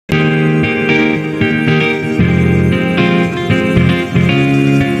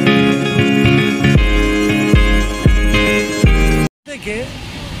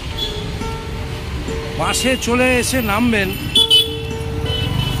চলে এসে নামবেন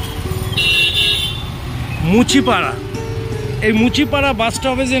মুচিপাড়া। এই মুচিপাড়া বাস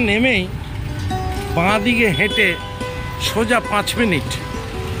স্টপেজে নেমেই বাঁ দিকে হেঁটে সোজা 5 মিনিট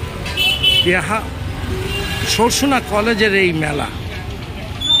সরসুনা কলেজের এই মেলা।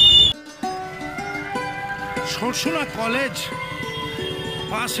 সরসুনা কলেজ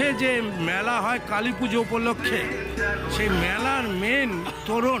পাশে যে মেলা হয় কালীপুজো উপলক্ষে, সেই মেলার মেন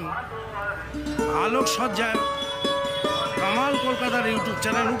তোরণ আলোকসজ্জায় কামাল কলকাতার ইউটিউব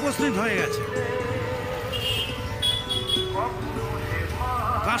চ্যানেল উপস্থিত হয়ে গেছে।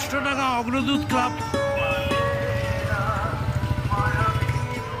 কাষ্টডাঙ্গা অগ্রদূত ক্লাব,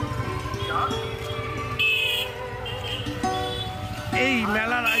 এই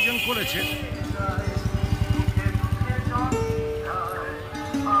মেলার আয়োজন করেছে।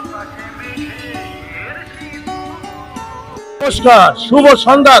 নমস্কার, শুভ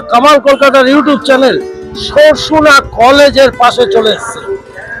সন্ধ্যা। কামাল কলকাতার ইউটিউব চ্যানেল সরসুনা কলেজের পাশে চলে এসেছে।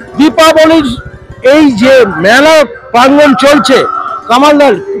 দীপাবলির এই যে মেলা প্রাঙ্গণ চলছে,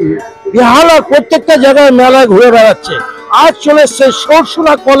 কামালদার বেহালার প্রত্যেকটা জায়গায় মেলায় ঘুরে বেড়াচ্ছে। আজ চলে এসছে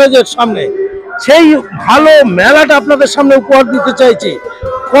সরসুনা কলেজের সামনে। সেই ভালো মেলাটা আপনাদের সামনে উপহার দিতে চাইছি।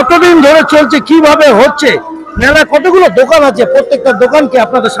 কতদিন ধরে চলছে, কিভাবে হচ্ছে মেলা, কতগুলো দোকান আছে, প্রত্যেকটা দোকানকে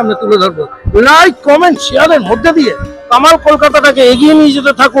আপনাদের সামনে তুলে ধরবো। লাইক, কমেন্ট, শেয়ারের মধ্যে দিয়ে কামাল কলকাতাটাকে এগিয়ে নিয়ে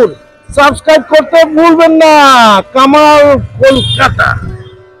যেতে থাকুন। সাবস্ক্রাইব করতে ভুলবেন না। কামাল কলকাতা।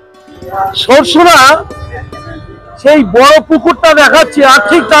 সরসুনা সেই বড় পুকুরটা দেখাচ্ছি, আর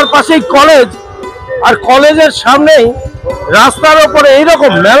ঠিক তার পাশেই কলেজ, আর কলেজের সামনেই রাস্তার ওপরে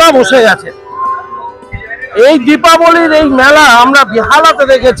এইরকম মেলা বসে গেছে। এই দীপাবলির এই মেলা আমরা বেহালাতে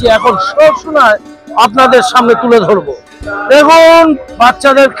দেখেছি, এখন সরসুনায় আপনাদের সামনে তুলে ধরবো। দেখুন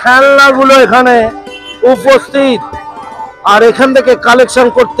বাচ্চাদের খেলনাগুলো এখানে উপস্থিত, আর এখান থেকে কালেকশন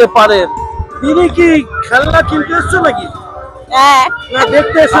করতে পারেন। তিনি কি খেলনা কিনতে এসছো নাকি? না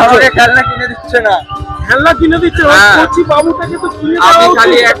দেখতে এসেছো? খেলনা কিনে দিচ্ছে না, খেলনা কিনে দিচ্ছে কোচি বাবুটাকে তো কিনে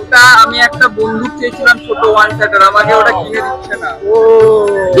দাও। আমি একটা বন্দুক চেয়েছিলাম ছোট ওয়ান সাইডার, আমাকে ওটা কিনে দিচ্ছে না। ও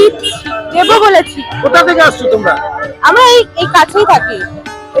দেবো বলেছি। কোথা থেকে আসছো তোমরা? আমরা এই কাছেই থাকি।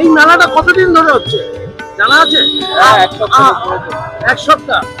 এই মেলাটা কতদিন ধরে হচ্ছে জানা আছে? এক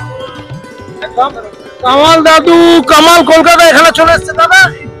সপ্তাহ। কামাল দাদু, কামাল কলকাতা এখানে চলে এসছে। দাদা,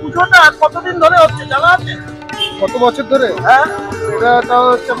 এই পুজোটা কতদিন ধরে হচ্ছে জানা আছে? কত বছর ধরে? হ্যাঁ, এটা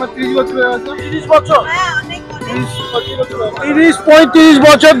হচ্ছে আমার 30 বছর হয়ে গেছে। 30 বছর? হ্যাঁ, অনেক 30-35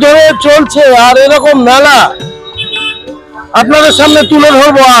 বছর ধরে চলছে। আর এরকম মেলা আপনাদের সামনে তুলে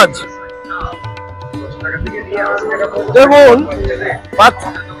ধরবো আজ। দেখুন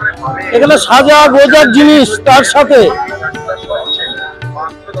এখানে সাজা গোজার জিনিস, তার সাথে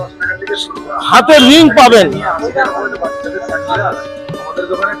হাতের রিং পাবেন। আমাদের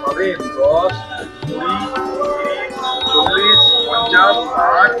দোকানে পাবেন 10, 20, 40, 50,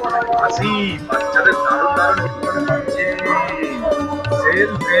 60, 80 বাচ্চাদের দারুণ দারুণ পাচ্ছে। সেল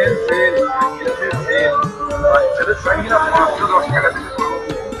সেল সেল সেল, বাচ্চাদের সাইকেল মাত্র 10 টাকা থেকে।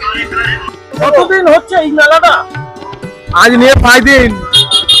 কতদিন হচ্ছে এই মেলাটা? আজ নিয়ে 5 দিন।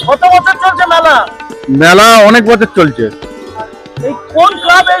 কত বছর চলছে মেলা? মেলা অনেক বছর চলছে। এই কোন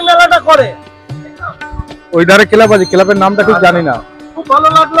ক্লাব এই মেলাটা করে? ওই ধারে ক্লাব আছে, ক্লাবের নামটা ঠিক জানি না। খুব ভালো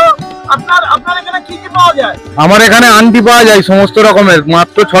লাগলো। আপনার এখানে কি কি পাওয়া যায়? আমার এখানে আন্টি পাওয়া যায় সমস্ত রকমের,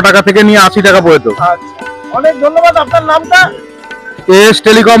 মাত্র 6 টাকা থেকে নিয়ে 80 টাকা পর্যন্ত। আচ্ছা, অনেক ধন্যবাদ। আপনার নামটা? S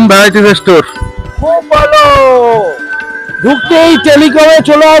telecom varieties store. খুব ভালো। ঢুকতেই টেলিকমে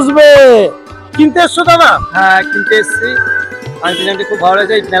চলে আসবে। কিনতে এসছো দাদা? হ্যাঁ, কিনতে এসছি। আন্টি খুব ভালো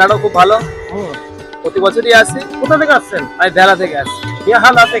লাগছে। এই মেলাটাও খুব ভালো, প্রতি বছরই আসি। কোথা থেকে আসছেন? আমি বেলা থেকে আসছি।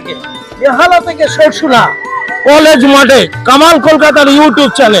 বেহালা থেকে। বেহালা থেকে সরসুনা কলেজ মাঠে কামাল কলকাতার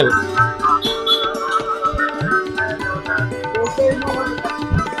ইউটিউব চ্যানেল।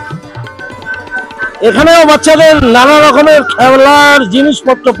 এখানেও বাচ্চাদের নানা রকমের খেলার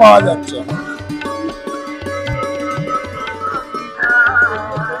জিনিসপত্র পাওয়া যাচ্ছে।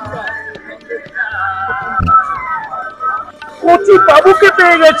 কোচি বাবুকে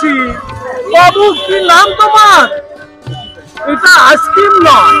পেয়ে গেছি। বাবু, কি নাম তোমার? এটা আইসক্রিম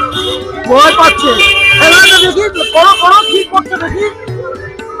নয়, ভয় পাচ্ছে। খেলাটা দেখি, করো করো, কি করছে দেখি।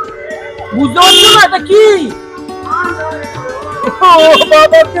 বুঝতে পারছো না এটা কি?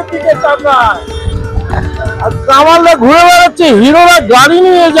 বাবাকে দিকে তাকায়। আর কামালরা ঘুরে বেড়াচ্ছে, হিরোরা গাড়ি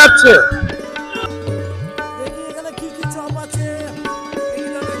নিয়ে যাচ্ছে।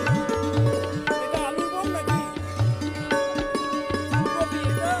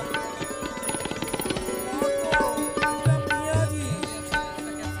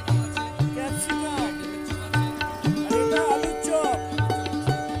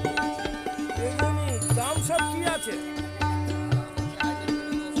 দাম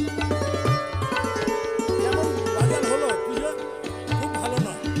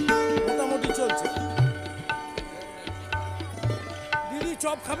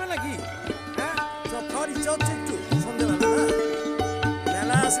খাবে নাকি? হ্যাঁ, চপ খাওয়ার ইচ্ছা হচ্ছে একটু সন্ধ্যেবেলা না?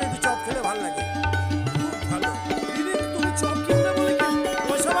 মেলা আসলে একটু চপ খেলে ভালো লাগে। খুব ভালো। দিদি তুমি চপ কিনবে বলে কি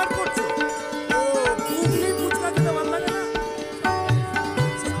পয়সা বার করছো? ও ঘুগনি ফুচকা খেতে ভালো লাগে না?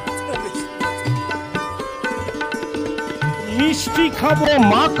 মিষ্টি খাবো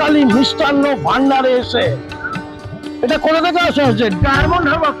মা কালী মিষ্টান্ন ভান্ডারে এসে। এটা কোথা থেকে আসা হচ্ছে? ডায়মন্ড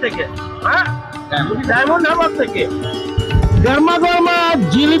হারবার থেকে। হ্যাঁ, ডায়মন্ড হারবার থেকে গরমা গরমা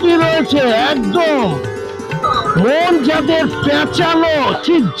জিলিপি রয়েছে, একদম মন যাদের পেঁচালো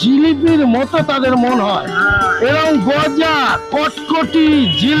ঠিক জিলিপির মতো তাদের মন হয়। এরকম গজা কটকটি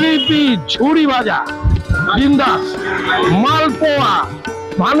জিলিপি ঝুড়ি ভাজা বিন্দাস। মালপোয়া,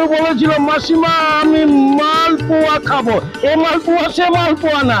 ভানু বলেছিল মাসিমা আমি মালপোয়া খাবো। এ মালপোয়া সে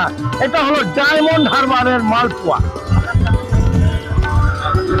মালপোয়া না, এটা হলো ডায়মন্ড হারবারের মালপোয়া।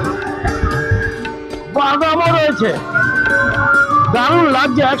 বাদামও রয়েছে, দারুণ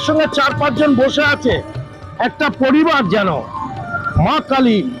লাগছে। একসঙ্গে 4-5 জন বসে আছে, একটা পরিবার যেন। মা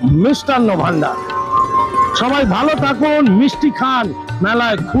কালী মিষ্টান্ন ভান্ডার। সবাই ভালো থাকুন, মিষ্টি খান,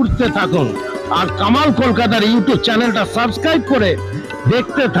 মেলায় ঘুরতে থাকুন, আর কামাল কলকাতার ইউটিউব চ্যানেলটা সাবস্ক্রাইব করে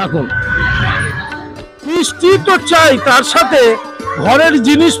দেখতে থাকুন। মিষ্টি তো চাই, তার সাথে ঘরের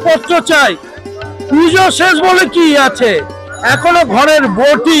জিনিসপত্র চাই। পুজো শেষ বলে কি আছে, এখনো ঘরের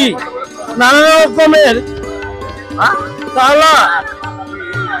বটি, নানা রকমের তালা,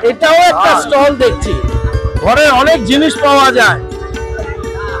 এটাও একটা স্টল দেখছি। ঘরে অনেক জিনিস পাওয়া যায়।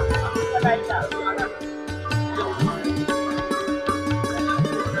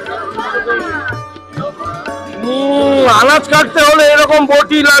 আনাজ কাটতে হলে এরকম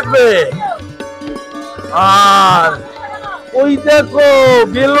বটি লাগবে। আর ওই দেখো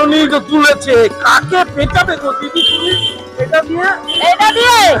বেলুনি তো তুলেছে, কাকে পেটাবে গো দিদি তুমি? এটা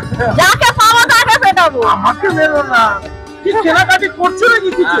দিয়ে যাকে পাবো তাকে পেটাবো। আমাকে মেরো না। কি কেনাকাটি করছো নাকি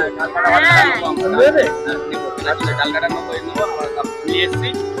কিছু? নেবে?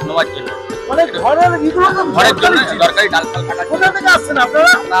 মানে ঘরের এগুলো তো দরকারি ডাল ফাল কাটা। কোথা থেকে আসছেন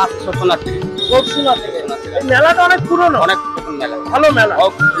আপনারা? সরসুনা থেকে। সরসুনা থেকে। এই মেলাটা অনেক পুরনো, অনেক নতুন মেলা, ভালো মেলা,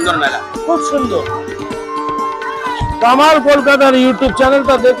 খুব সুন্দর মেলা, খুব সুন্দর। কামাল কলকাতার ইউটিউব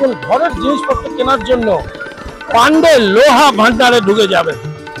চ্যানেলটা দেখুন। ঘরের জিনিসপত্র কেনার জন্য পান্ডে লোহা ভান্ডারে ঢুকে যাবে।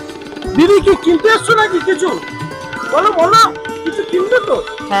 দিদি কি কিনতে এসছো নাকি কিছু? বলো বলো, কিছু কিনবে তো?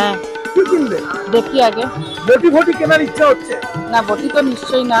 হ্যাঁ, কি কিনবে? দেখি আগে। বটি ফটি কেনার ইচ্ছা হচ্ছে? না, বটি তো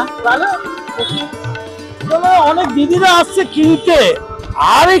নিশ্চয়ই না। তাহলে চলো, অনেক দিদিরা আসছে কিনতে।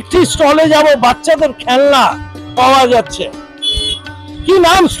 আর একটি স্টলে যাব, বাচ্চাদের খেলনা পাওয়া যাচ্ছে। কি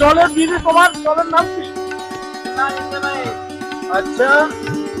নাম স্টলের দিদি? তোমার স্টলের নাম কি? আচ্ছা,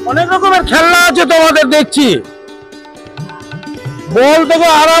 অনেক রকমের খেলনা আছে তোমাদের দেখছি। বল থেকে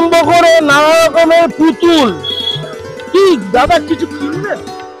আরম্ভ করে নানা রকমের পুতুল। কি দাদা কিছু কিনবেন?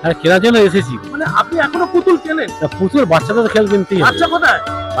 হ্যাঁ, কেনার জন্য এসেছি। মানে আপনি এখনো পুতুল কেনেন? প্রচুর বাচ্চাদের খেল কিনতেই হবে। বাচ্চা কোথায়?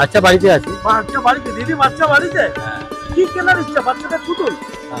 বাচ্চা বাড়িতে আছে। বাচ্চা বাড়িতে? দিদি বাচ্চা বাড়িতে? কি কেনার ইচ্ছা? বাচ্চাদের পুতুল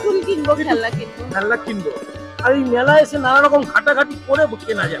ফুল কিনবো, খেলনা কিনবো। খেলনা কিনবো। আর এই মেলায় এসে নানা রকম ঘাটাঘাটি করে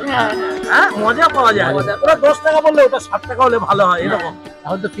কেনা যায়। হ্যাঁ, হ্যাঁ, মজা পাওয়া যায়। ওরা 10 টাকা বললে ওটা 7 টাকা হলে ভালো হয়, এরকম।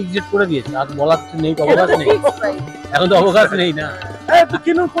 এখন তো ফিক্সড রেট করে দিয়েছে, আর বলার কিছু নেই, অবকাশ নেই। এখন তো অবকাশ নেই না। এই তো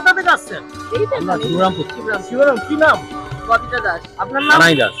কিনুন। কোথা থেকে আসছেন? আমরা শিবরামপুর। শিবরাম। কি নাম? ববিতা দাস। আপনার নাম?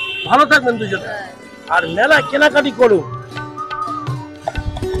 কানাই দাস। ভালো থাকবেন দুজনে, আর মেলায় কেনাকাটি করুন।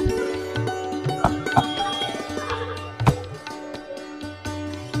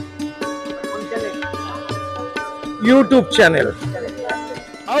 YouTube channel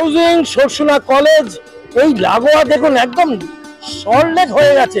housing Sarsuna college. এই লাগোয়া দেখুন, একদম সল্টলেক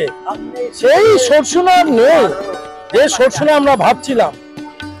হয়ে গেছে। সেই সরসুনা নেই যে সরসুনা আমরা ভাবছিলাম।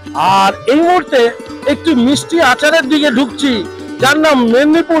 আর এই মুহূর্তে একটু মিষ্টি আচারের দিকে ঢুকছি, যার নাম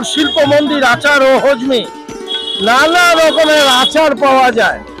মেদিনীপুর শিল্প মন্দির আচার ও হজমি। নানা রকমের আচার পাওয়া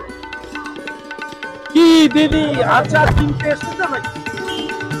যায়। কি দিদি আচার কিনতে এসেছো নাকি?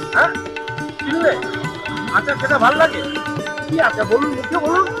 হ্যাঁ, কিনলে? আচার খেতে ভালো লাগে? কি আচার বলুন, মুখে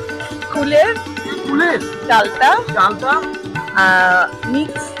বলুন। ফুলের ডালটা, ডালটা,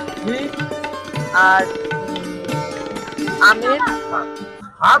 মিক্স, আর আমের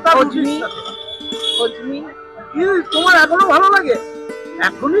হাত আর হজমি। হজমি। কি তোমার এখনো ভালো লাগে?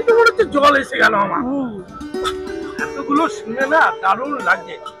 এখনই তো মনে হচ্ছে জল এসে গেল আমার। এতগুলো শুনে না দারুণ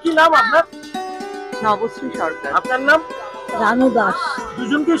লাগছে। কি নাম আপনার? নবশ্রী সরকার। আপনার নাম? রানু দাস।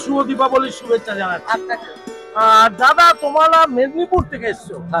 দুজনকে শুভ দীপাবলির শুভেচ্ছা জানাচ্ছি। আপনাকে। দাদা তোমরা মেদিনীপুর থেকে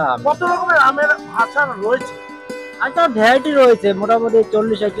এসছো। হ্যাঁ, কত রকমের আমের আচার রয়েছে? আচ্ছা, ভ্যারাইটি রয়েছে মোটামুটি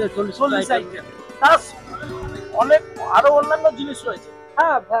 40 আইটেম। তার অনেক আরো অন্যান্য জিনিস রয়েছে।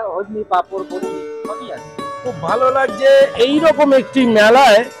 হ্যাঁ, হজমি, পাপড়, বড়ি সবই আছে। খুব ভালো লাগছে। এইরকম একটি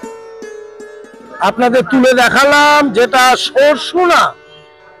মেলায় আপনাদের তুলে দেখালাম, যেটা সরসুনা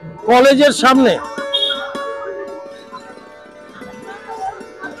কলেজের সামনে।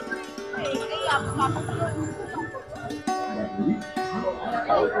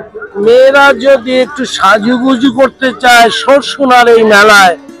 মেয়েরা যদি একটু সাজুগুজু করতে চায় সরসুনার এই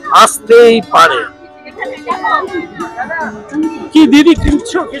মেলায় আসতেই পারে। কি দিদি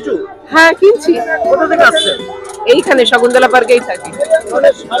কিনছো কিছু? হ্যাঁ কিনছি, কোথা থেকে আসছে? এইখানে শকুন্তলা পার্কেই থাকি।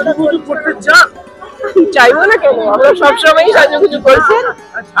 সাজুগুজু করতে চান? চাইবো না কেন, আমরা সবসময় সাজুগুজু করছি।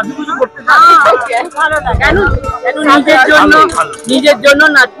 সাজুগুজু করতে চান? কেন? নিজের জন্য, নিজের জন্য,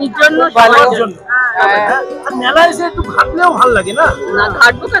 নাতনির জন্য, সবার জন্য। আর মেলায় এসে একটু ঘাটলেও ভালো লাগে না? না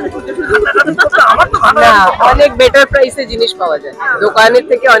ঘাটবো কেন, শুধু শুধু আমার তো ভালো না, অনেক বেটার প্রাইসে জিনিস পাওয়া যায়, দোকানের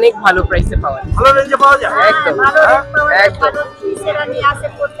থেকে অনেক ভালো প্রাইসে পাওয়া যায়। ভালো রেঞ্জে পাওয়া যায়। একদম একদম।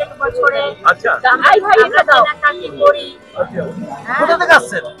 আচ্ছা, ভাই ভাই এটা দাও। কোথা থেকে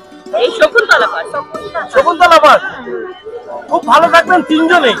আসছেন? এই শকুন্তলা পার্ক। শকুন্তলা পার্ক। খুব ভালো থাকবেন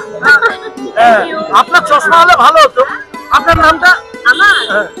তিনজনেই। হ্যাঁ, আপনার চশমা হলে ভালো হতো। আপনার নামটা?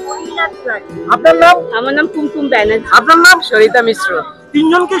 আপনার নাম? আমার নাম কুমকুম ব্যানার্জি। আপনার নাম? সরিতা মিশ্র।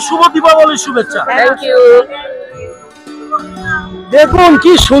 তিনজনকে শুভ দীপাবলির শুভেচ্ছা। Thank you. দেখুন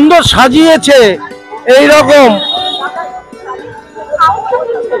কি সুন্দর সাজিয়েছে এই রকম।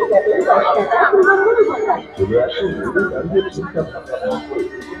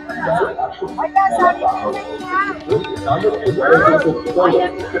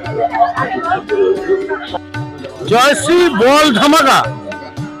 জয়শ্রী বল ধামাকা,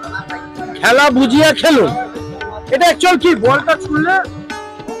 খেলা বুঝিয়া খেলুন। এটা অ্যাকচুয়াল কি? বলটা ছুড়লে,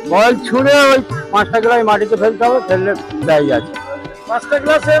 বল ছুঁড়ে ওই 5টা গ্লাস মাটিতে ফেলতে হবে, ফেললে দেয় আছে, 5টা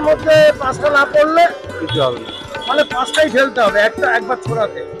গ্লাসের মধ্যে 5টা না পড়লে কিছু হবে না। মানে 5টাই ফেলতে হবে, একটা একবার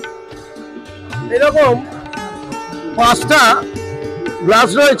ছোড়াতে। এরকম 5টা গ্লাস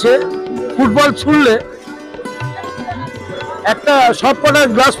রয়েছে। ফুটবল ছুড়লে একটা সবকটা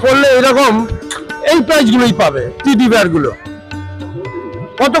গ্লাস পড়লে এরকম এই প্রাইজ গুলোই পাবে, টিডি বেয়ার গুলো।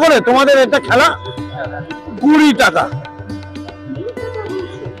 কত করে তোমাদের এটা খেলা? 20 টাকা।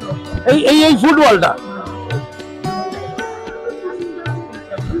 এই এই এই ফুটবলটা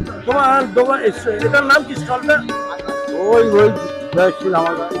তোমার দোকান, এটার নাম কি স্টলটা? ওই জয়শ্রী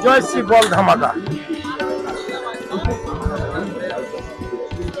আমার জয়শ্রী বল ধামাকা।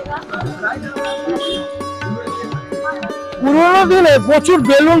 পুরোনো দিনে প্রচুর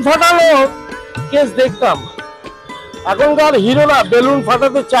বেলুন ফাটানো কেস দেখতাম। এখনকার হিরোরা বেলুন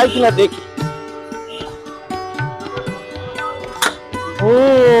ফাটাতে চাই কিনা দেখি।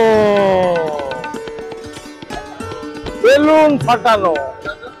 বেলুন ফাটানো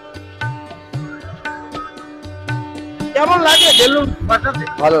কেমন লাগে? বেলুন ফাটাতে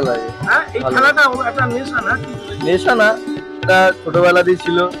ভালো লাগে। হ্যাঁ, এই খেলাটা একটা নেশা না? নেশা না, এটা ছোটবেলাতেই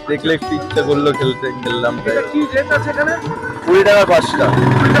ছিল, দেখলে একটু ইচ্ছে করলো খেলতে, খেললাম। তাই এটা কি রেট আছে এখানে? 20 টাকা 5টা।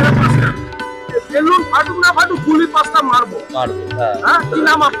 20 টাকা 5টা। বেলুন ফাটুক না ফাটুক, গুলি 5টা মারবো। মারবো। হ্যাঁ, হ্যাঁ, কি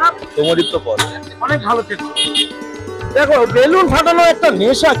নাম আপনার? তোমারই তো পর। অনেক ভালো থেকো। দেখো, বেলুন ফাটানো একটা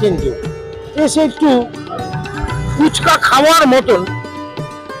নেশা, কিন্তু এসে একটু ফুচকা খাওয়ার মতন।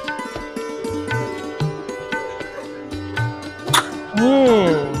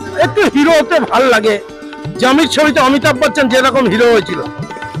 একটু হিরো হতে ভাল লাগে। জামির ছবিতে অমিতাভ বচ্চন যেরকম হিরো হয়েছিল,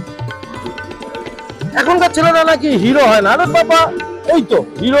 এখনকার ছেলেরা নাকি হিরো হয় না। আরে বাবা, এই তো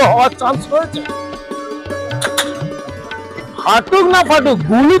হিরো হওয়ার চান্স রয়েছে। ফাটুক না ফাটুক,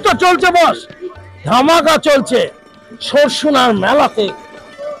 গুলি তো চলছে বস, ধামাকা চলছে সরসুনার মেলাতে।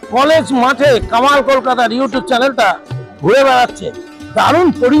 কলেজ মাঠে কামাল কলকাতার ইউটিউব চ্যানেলটা ঘুরে বেড়াচ্ছে। দারুণ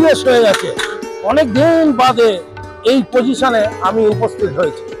পরিবেশ হয়ে গেছে। অনেক দিন বাদে এই পজিশনে আমি উপস্থিত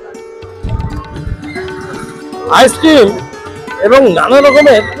হয়েছি। আইসক্রিম এবং নানা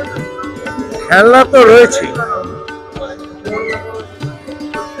রকমের খেলনা তো রয়েছে।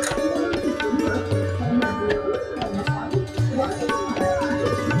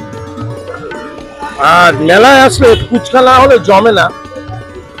 আর মেলায় আসলে ফুচকা না হলে জমে না।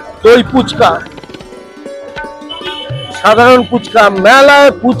 দই ফুচকা, সাধারণ ফুচকা, মেলায়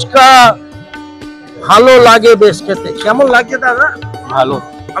ফুচকা ভালো লাগে বেশ খেতে। কেমন লাগছে দাদা? ভালো,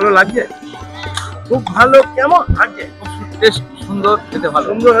 ভালো লাগছে, খুব ভালো। কেমন লাগছে? টেস্ট সুন্দর, খেতে ভালো।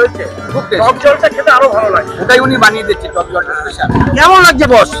 সুন্দর হয়েছে। খুব টেস্ট। টক জলটা খেতে আরো ভালো লাগে। ওটাই উনি বানিয়ে দিচ্ছে, টক জলটা স্পেশাল। কেমন লাগছে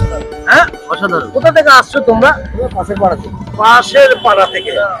বস? হ্যাঁ, অসাধারণ। কোথা থেকে আসছো তোমরা? পাশের পাড়াতে। পাশের পাড়া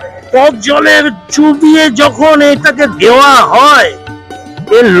থেকে। টক জলের চুবিয়ে যখন এটাকে দেওয়া হয়,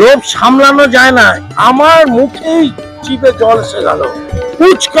 এর লোভ সামলানো যায় না। আমার মুখেই জিভে জল এসে গেল।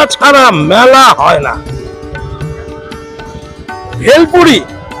 ফুচকা ছাড়া মেলা হয় না। ভেলপুরি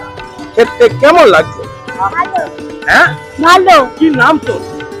খেতে কেমন লাগছে? হ্যাঁ ভালো কি নাম তোর?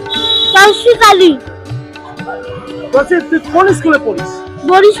 সংস্কৃতালি বলছি তুই কোন স্কুলে পড়িস?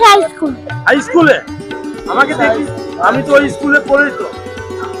 বরিশাল স্কুল হাই স্কুলে? আমাকে দেখিস, আমি তো ওই স্কুলে পড়ি তো।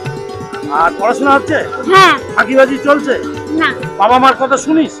 আর পড়াশোনা হচ্ছে? হ্যাঁ ফাঁকিবাজি চলছে? না বাবা মার কথা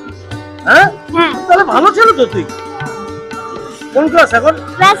শুনিস? হ্যাঁ হ্যাঁ তাহলে ভালো ছিল তো তুই। কোন ক্লাস এখন?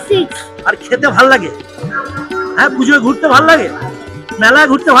 ক্লাস 6 আর খেতে ভাল লাগে? হ্যাঁ পুজোয় ঘুরতে ভাল লাগে? মেলায়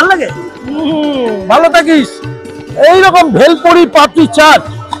ঘুরতে ভাল লাগে? ভালো থাকিস। এইরকম ভেলপুরি পাপড়ি চাট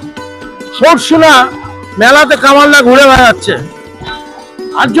সরসুনা মেলাতে কামালদা ঘুরে বেড়াচ্ছে।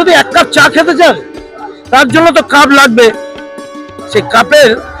 আর যদি এক কাপ চা খেতে চান তার জন্য তো কাপ লাগবে। সেই কাপের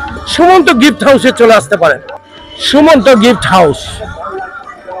সুমন্ত গিফট হাউসে চলে আসতে পারে। Sumanta gift house.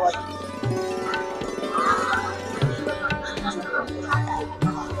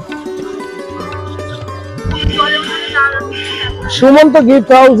 Sumanta gift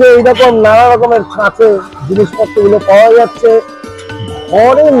হাউসে এইরকম নানা রকমের কাঁচে জিনিসপত্রগুলো পাওয়া যাচ্ছে।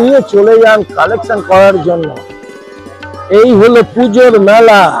 ঘরে নিয়ে চলে যান কালেকশন করার জন্য। এই হলো পুজোর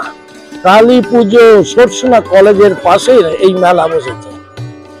মেলা, কালী পুজো। সরসুনা কলেজের পাশে এই মেলা বসেছে।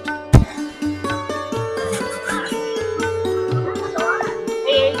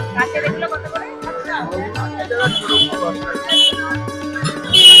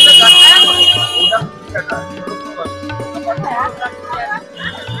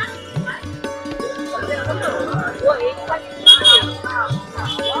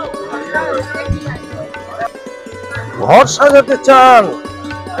 ঘর সাজাতে চান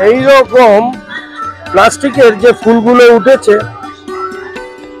এইরকম প্লাস্টিকের যে ফুলগুলো উঠেছে,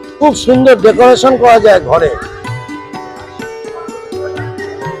 খুব সুন্দর ডেকোরেশন করা যায় ঘরে।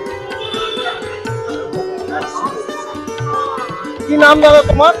 কি নাম দাদা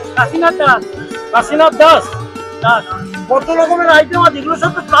তোমার? কাশীনাথ দাস। কাশীনাথ দাস। কত রকমের আইটেম আছে, এগুলো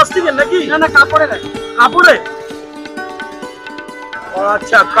সব তো প্লাস্টিকের নাকি? না কাপড়ের আছে। কাপড়ে?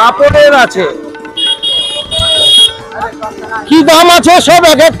 আচ্ছা কাপড়ের আছে। কি দাম আছে সব?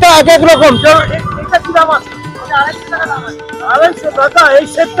 এক একটা এক এক রকম। এটা কি দাম আছে? 250 টাকা এই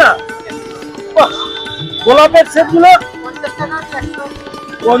সেটটা। গোলাপের সেট গুলো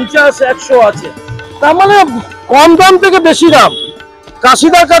 50-100 আছে। তার মানে কম দাম থেকে বেশি দাম।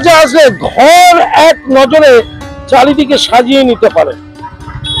 কাশিদার কাছে আসলে ঘর এক নজরে চারিদিকে সাজিয়ে নিতে পারে।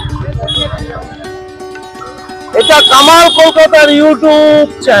 এটা কামাল কলকাতার ইউটিউব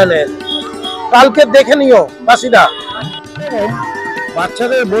চ্যানেল, কালকে দেখে নিও কাশিদা।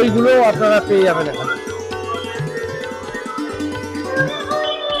 বাচ্চাদের বইগুলো আপনারা পেয়ে যাবেন এখানে।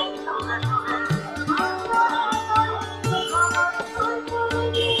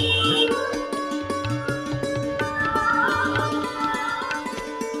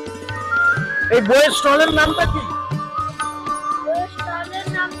 এই বইয়ের স্টলের নামটা কি?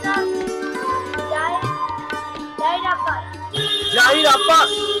 জাহির আব্বাস।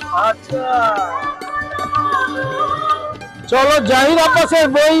 আচ্ছা চলো, জাহির আব্বাসের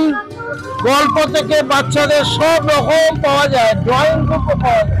বই গল্প থেকে বাচ্চাদের সব রকম পাওয়া যায়, ড্রয়িং বুকও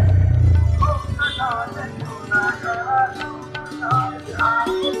পাওয়া যায়।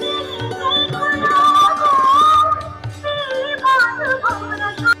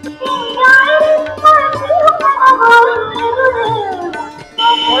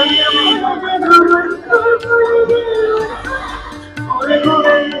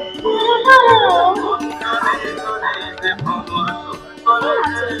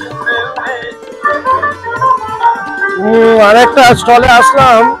 আরেকটা স্টলে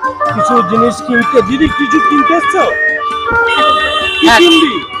আসলাম কিছু জিনিস কিনতে। দিদি কিছু কিনতে এসছো? কি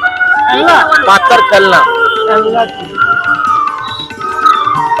কিনবি? খেলনা? বাচ্চার খেলনা।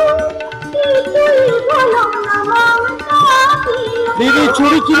 দিদি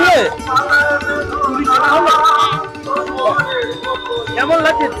চুড়ি কিনলে? চুড়ি কেনা হলো? কেমন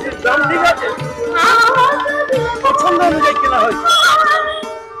লাগে? দাম ঠিক আছে? পছন্দ অনুযায়ী কেনা হয়েছে।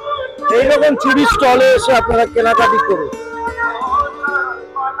 এইরকম চুড়ি স্টলে এসে আপনারা কেনাকাটি করুন।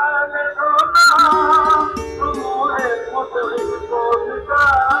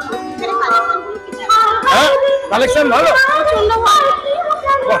 হ্যাঁ কালেকশন ভালো।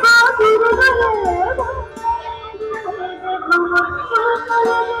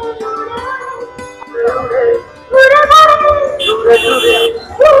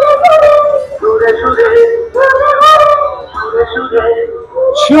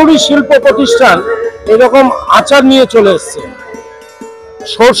 শিউরি শিল্প প্রতিষ্ঠান এরকম আচার নিয়ে চলে এসছে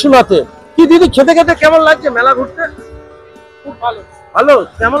সরসুনাতে। কি দিদি খেতে খেতে কেমন লাগছে মেলা ঘুরতে? খুব ভালো। ভালো।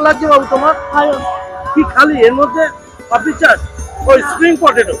 কেমন লাগছে বাবু তোমার? ভালো। কি খালি এর মধ্যে? পাপড়ি চাট, ওই স্প্রিং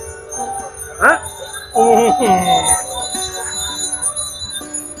পটেটো। হ্যাঁ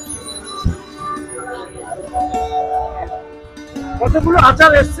কতগুলো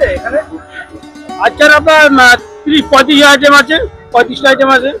আচার এসছে এখানে? আচার আপনার 35 আইটেম আছে, 35টা আইটেম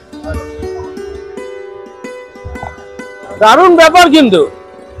আছে। দারুণ ব্যাপার কিন্তু,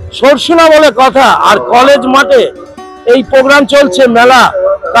 সরসুনা বলে কথা। আর কলেজ মাঠে এই প্রোগ্রাম চলছে মেলা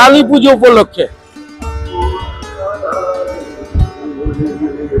কালী পুজো উপলক্ষে।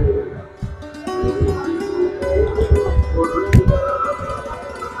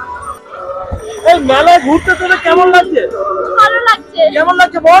 এই মেলায় ঘুরতে তোদের কেমন লাগছে? ভালো লাগছে। কেমন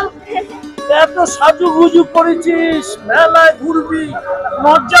লাগছে বল? এত সাজুগুজু করেছিস, মেলায় ঘুরবি,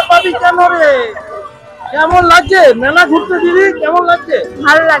 লজ্জা পাবি কেন রে? কেমন লাগছে মেলা ঘুরতে দিদি? কেমন লাগছে?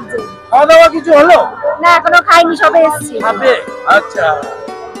 ভালো লাগছে। খাওয়া দাওয়া কিছু হলো? না এখনো খাইনি, সবে এসেছি। খাবে? আচ্ছা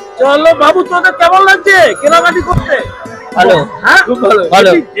চলো বাবু, তোদের কেমন লাগছে কেনাকাটি করতে? ভালো, হ্যাঁ খুব ভালো,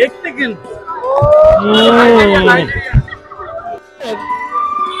 ভালো। দেখতে কিন্তু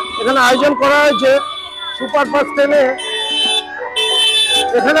এখানে আয়োজন করা হয়েছে সুপার ফাস্ট ট্রেনে।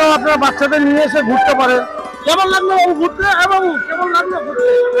 এখানেও আপনারা বাচ্চাদের নিয়ে এসে ঘুরতে পারেন। কেমন লাগলো বাবু ঘুরতে? হ্যাঁ বাবু কেমন লাগলো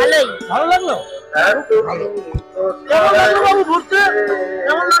ঘুরতে? ভালোই। ভালো লাগলো? কেমন লাগলো বাবু ঘুরতে?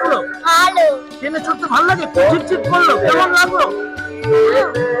 কেমন লাগলো? ভালো। ট্রেনে চড়তে ভালো লাগে? চিটচিট করলো? কেমন লাগলো?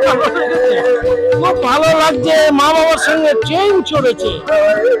 খুব ভালো লাগছে, মা বাবার সঙ্গে ট্রেন চড়েছে।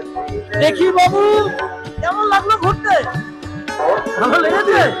 দেখি বাবু কেমন লাগলো ঘুরতে? ভালো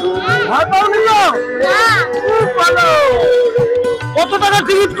লেগেছে? ভয় পাওনি তো? খুব ভালো। কত টাকা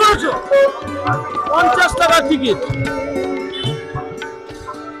টিকিট করেছো? 50 টাকা টিকিট।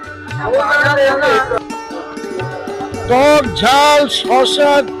 টক ঝাল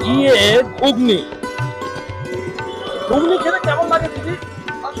শসা দিয়ে ঘুগনি। ঘুগনি খেতে কেমন লাগে দিদি?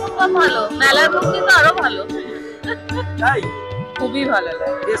 অসম্ভব ভালো। মেলার ঘুগনি তো আরো ভালো। তাই খুবই ভালো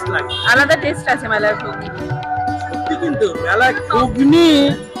লাগে। টেস্ট লাগে আলাদা টেস্ট আছে মেলার ঘুগনি। সত্যি কিন্তু মেলায় ঘুগনি।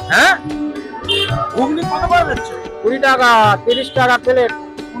 হ্যাঁ ঘুগনি কত করে দিচ্ছ? 20 টাকা, 30 টাকা প্লেট।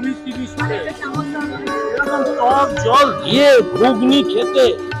 20-30 এরকম টক জল দিয়ে ঘুগনি খেতে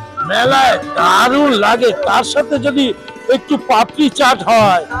মেলায় দারুণ লাগে। তার সাথে যদি একটু পাপড়ি চাট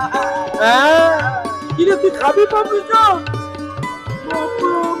হয়। হ্যাঁ কিরে তুই খাবি পাপড়ি চাট?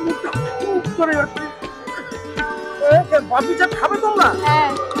 পাপড়ি চাট খাবে তোমরা? হ্যাঁ।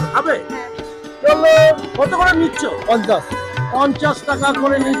 খাবে? চলো কত করে নিচ্ছ? 50। 50 টাকা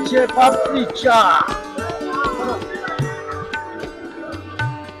করে নিচ্ছে পাপড়ি চাট।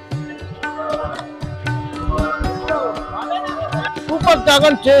 সুপার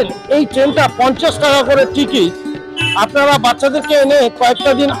ড্রাগন ট্রেন, এই ট্রেনটা 50 টাকা করে টিকিট। আপনারা বাচ্চাদেরকে এনে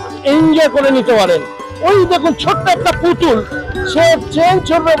কয়েকটা দিন এনজয় করে নিতে পারেন। ওই দেখুন ছোট্ট একটা পুতুল, সে ট্রেন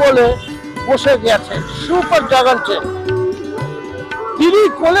চড়বে বলে বসে গেছে। Super dragon train. দিদি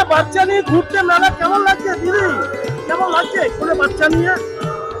কোলে বাচ্চা নিয়ে ঘুরতে মেলা কেমন লাগছে? দিদি কেমন লাগছে কোলে বাচ্চা নিয়ে?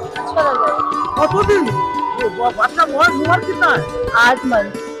 কতদিন বাচ্চা বয়স? তোমার কি না? 8 মাস।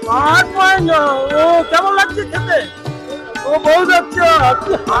 8 মাস। ও কেমন লাগছে খেতে? ও বউ যাচ্ছে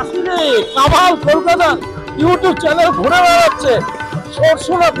কি হাসি রে। কামাল কলকাতা ইউটিউব চ্যানেল ঘুরে বেড়াচ্ছে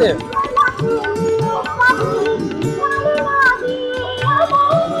সরসুনাতে।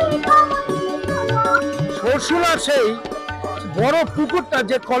 সরসুনার সেই বড় পুকুরটা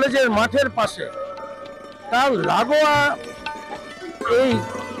যে কলেজের মাঠের পাশে, তার লাগোয়া এই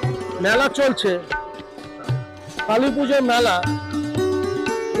মেলা চলছে কালী পুজোর মেলা।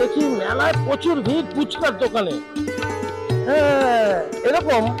 দেখি মেলায় প্রচুর ভিড় ফুচকার দোকানে। হ্যাঁ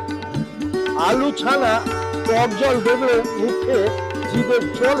এরকম আলু ছানা টক জল দেখলে মুখে জিভের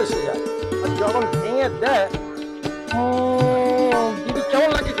জল এসে যায়। আর যখন ভেঙে দেয়, দিদি কেমন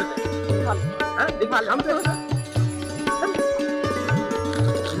লাগে খেতে? হ্যাঁ দেখি সামনে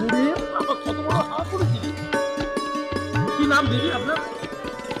দিদি বাবা কত বড় হাত করে দিদি। কি নাম দিদি আপনার?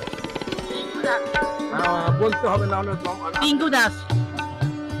 বলতে হবে না হলে পিঙ্কু দাস।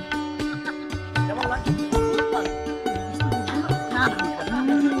 কেমন লাগে?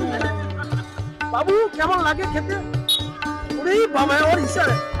 বাবু কেমন লাগে খেতে? ওরে বাবা ওর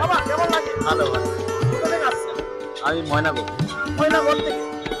ইশারা। বাবা কেমন লাগে? ভালো ভালো। কোথা থেকে আসছেন? আমি ময়নাগর। ময়নাগর থেকে।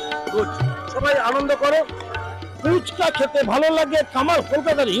 গুড, সবাই আনন্দ করো। ফুচকা খেতে ভালো লাগে, কামাল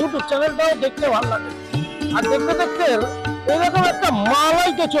কলকাতার ইউটিউব চ্যানেলটাও দেখতে ভালো লাগে। আর দেখতে দেখতে এরকম একটা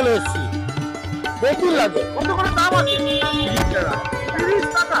মালাইতে চলে এসেছি। দেখি লাগে কত করে দাম আছে? 30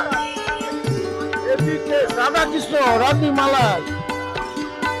 টাকা। এদিকে রাধা কৃষ্ণ রাধি মালাই।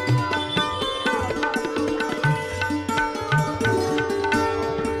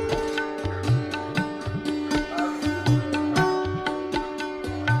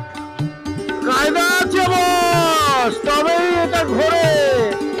 কায়দা আছে বস, তবেই এটা ঘোরে,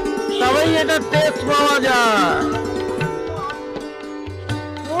 তবেই এটা টেস্ট পাওয়া যায়।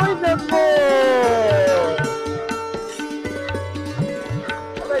 ওই দেখো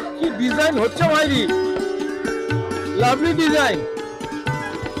ডিজাইন হচ্ছে মাইরি, লাভলি ডিজাইন।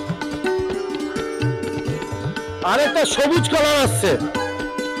 আরেকটা সবুজ কালার আসছে।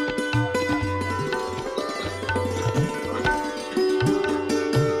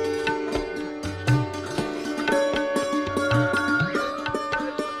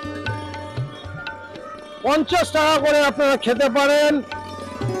 ৳50 করে আপনারা খেতে পারেন,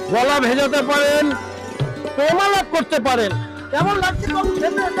 গলা ভেজাতে পারেন, প্রমালাপ করতে পারেন। কেমন লাগছে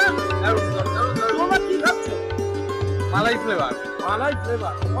খেতে এটা? তোমরা কি খাচ্ছ? মালাই ফ্লেভার। মালাই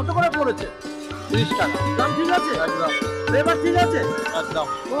ফ্লেভার কত করে পড়েছে? ৳30। দাম ঠিক আছে? একদম ফ্লেভার ঠিক আছে? একদম।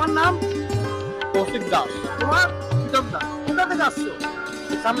 তোমার নাম? কৌশিক দাস। তোমার? প্রীতম দাস। কোথা থেকে আসছো?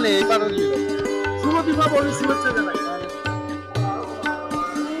 সামনে এইবার শুভ দীপাবলি শুভেচ্ছা জানাই।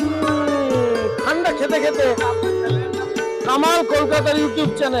 ঠান্ডা খেতে খেতে কামাল কলকাতার ইউটিউব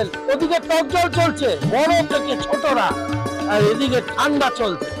চ্যানেল, ওদিকে টক জল চলছে বড় থেকে ছোটরা, আর এদিকে ঠান্ডা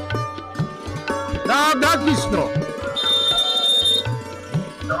চলছে। Radha Krishna.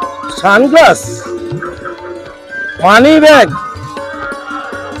 Sunglass, money bag,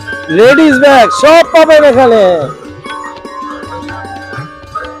 ladies bag সব পাবেন এখানে।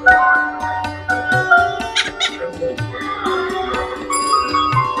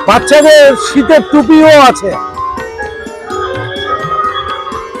 বাচ্চাদের শীতের টুপিও আছে।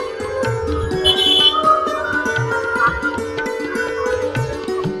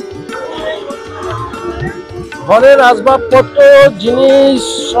 ঘরের আসবাবপত্র জিনিস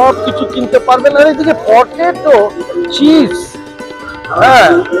সব কিছু কিনতে পারবেন। আর এদিকে পটেটো চিপস, হ্যাঁ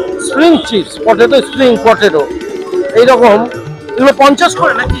spring chips, potato spring potato এইরকম, এগুলো 50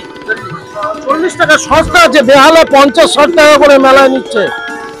 করে নাকি 40 টাকা, সস্তা আছে। বেহালা 50-60 টাকা করে মেলায় নিচ্ছে।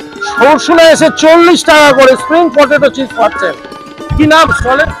 সরসুনা এসে 40 টাকা করে স্প্রিং পটেটো চিপস পাচ্ছেন। কি নাম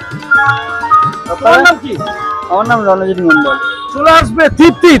স্টলের? তোমার নাম কি? আমার নাম রণজিৎ মন্ডল। চলে আসবে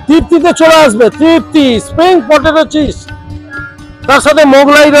তৃপ্তিতে চলে আসবে তৃপ্তি স্প্রিং পটেটো চিপস, তার সাথে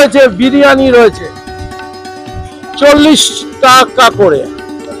মোগলাই রয়েছে, বিরিয়ানি রয়েছে, 40 টাকা করে।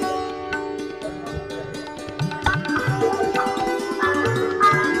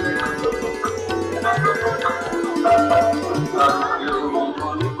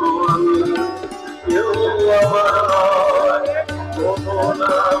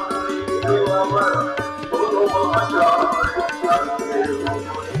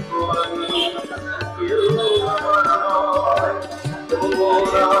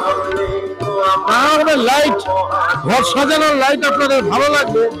 লাইট, ঘর সাজানোর লাইট আপনাদের ভালো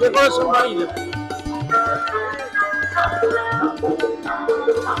লাগবে, ডেকোরেশন বানিয়ে দেবে।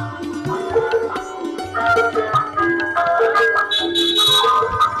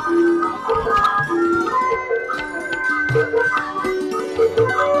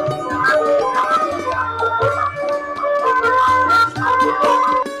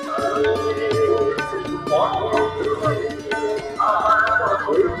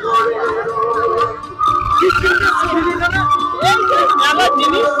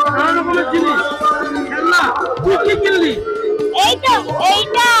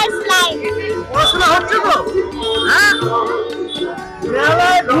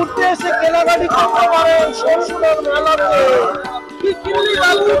 মেলায় ঘুরতে এসে কেনাকাটি করতে পারেন সরসুনার মেলাতে। কি কিনলি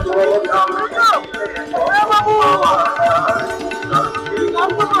বাবু? বাবু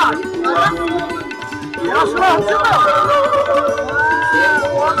পড়াশোনা হচ্ছে তো?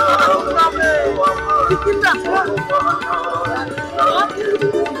 কি কিনতে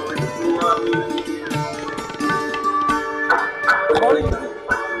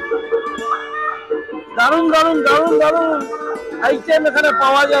দারুন দারুন দারুন দারুন আইটেম এখানে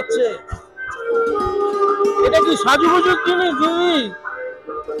পাওয়া যাচ্ছে। এটা কি সাজুগুজুর জিনিস? দিদি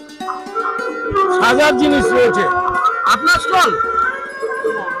সাজার জিনিস রয়েছে। আপনার স্টল?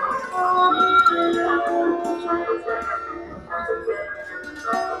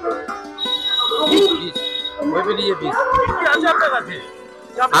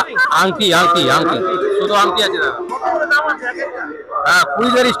 আংটি আংটি আংটি শুধু আংটি আছে দাদা। হ্যাঁ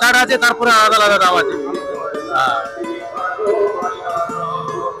 20,000 স্টার্ট আছে, তারপরে আলাদা আলাদা দাম আছে।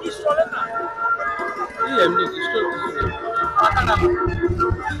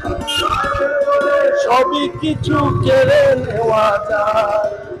 সবই কিছু কেড়ে নেওয়া যায়।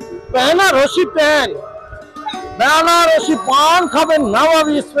 বেনারসি প্যান, বেনারসি পান খাবেন?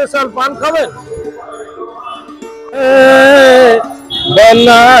 নবাবী স্পেশাল পান খাবেন?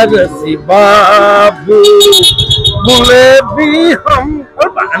 বেনারসি বাবু বলে ভি হাম,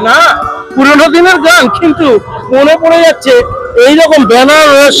 না পুরোনো দিনের গান, কিন্তু মনে পড়ে যাচ্ছে এইরকম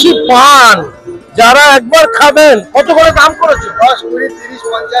বেনারসি পান যারা একবার খাবেন, কত করে দাম করেছে? 10, 20, 30,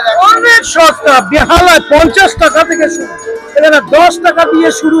 50, অনেক সস্তা। বেহালায় 50 টাকা থেকে শুরু, এখানে 10 টাকা দিয়ে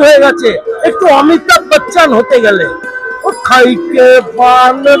শুরু হয়ে গেছে। একটু অমিতাভ বচ্চন হতে গেলে ও খাইকে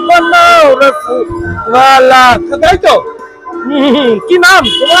পান বানাও রসওয়ালা, তাই তো? কি নাম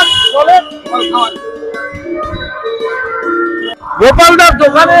তোমার? বলে গোপালদার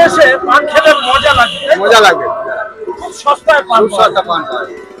দোকানে এসে পান খেলে মজা লাগে, তাই তো? মজা লাগবে। খুব সস্তায় পান খুব সস্তা পান পাওয়া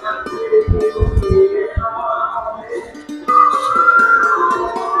যায়।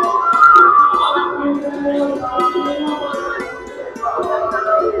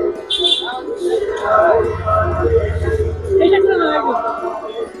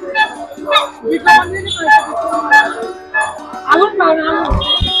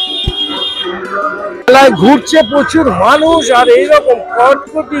 মেলায় ঘুরছে প্রচুর মানুষ, আর এইরকম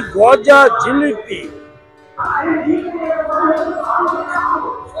কটকটি, গজা, জিলিপি।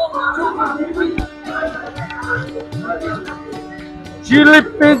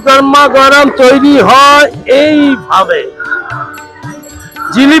 জিলিপি গরমা গরম তৈরি হয় এইভাবে।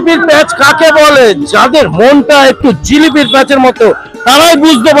 জিলিপির প্যাচ কাকে বলে? যাদের মনটা একটু জিলিপির প্যাচের মতো, তারাই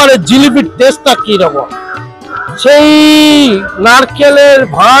বুঝতে পারে জিলিপির টেস্টটা কি রকম। সেই নারকেলের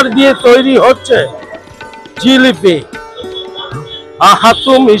ভাঁড় দিয়ে তৈরি হচ্ছে জিলিপি। আহা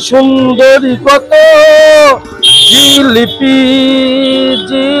তুমি সুন্দরী কত, জিলিপি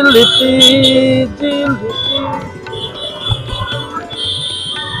জিলিপি জিলিপি।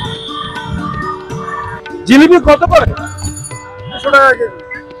 জিলিপি কত করে? 200 টাকা কেজি।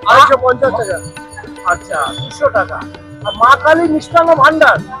 250 টাকা। আচ্ছা, 200 টাকা। আর মা কালী মিষ্টান্ন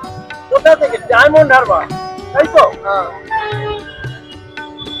ভান্ডার কোথা থেকে? ডায়মন্ড হারবার, তাই তো?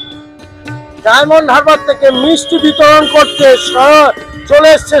 ডায়মন্ড হারবার থেকে মিষ্টি বিতরণ করতে চলে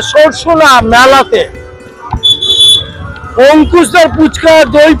এসছে সরসুনা মেলাতে। অঙ্কুশদার ফুচকা,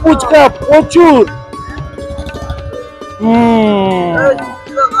 দই ফুচকা প্রচুর।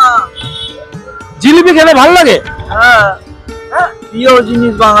 জিলিপি খেতে ভালো লাগে। হ্যাঁ, প্রিয়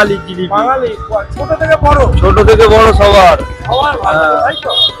জিনিস বাঙালি জিলিপি। বাঙালি ছোট থেকে বড়, ছোট থেকে বড় সবার। সবার ভালো, তাই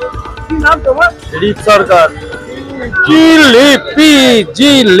তো? কি নাম তোমার? রিত সরকার। জিলিপি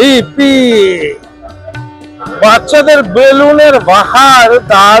জিলিপি। বাচ্চাদের বেলুনের বাহার,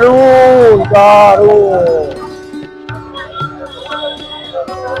 দারুণ দারুণ।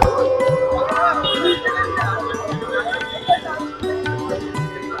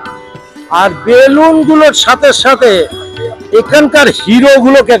 আর বেলুন গুলোর সাথে সাথে এখানকার হিরো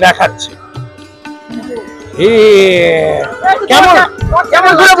গুলোকে দেখাচ্ছে। কেমন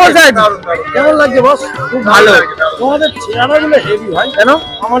কেমন করে বলতে? কেমন লাগছে বস? খুব ভালো। তোমাদের চেহারা গুলো হেভি ভাই। কেন?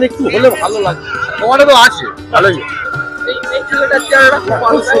 আমার একটু হলে ভালো লাগে। তোমারও তো আছে ভালোই।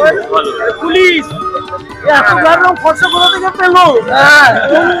 পুলিশ এত গরম ফর্সা কোথা থেকে পেলো?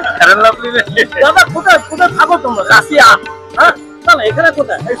 দাদা কোথায় কোথায় থাকো তোমরা? রাশিয়া। হ্যাঁ, তাহলে এখানে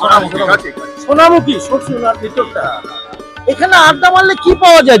কোথায়? সোনামুখী, সরসুনার ভিতরটা। এখানে আড্ডা মারলে কি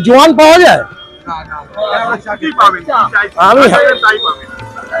পাওয়া যায়? জোয়ান পাওয়া যায়? আমি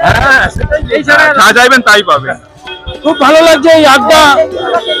হ্যাঁ, যা চাইবেন তাই পাবেন। খুব ভালো লাগছে এই আড্ডা।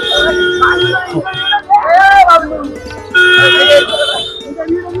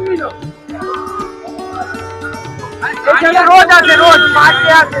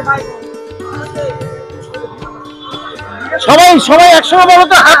 সবাই সবাই একসঙ্গে বলো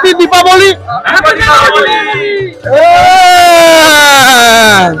তো, হ্যাপি দীপাবলি।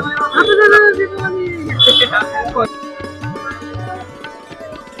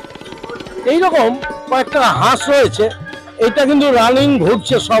 এইরকম কয়েকটা হাঁস রয়েছে, এটা কিন্তু রানিং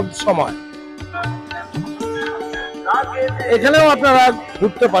ঘুরছে সব সময়। এখানেও আপনারা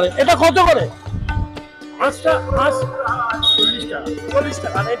ঘুরতে পারেন। এটা কত করে? হাঁসটা হাঁস 40 টাকা। 40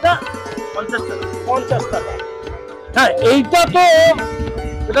 টাকা। আর এটা 50 টাকা। 50 টাকা। হ্যাঁ, এইটা তো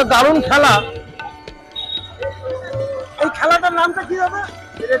এটা দারুণ খেলা। এই খেলাটার নামটা কি হবে?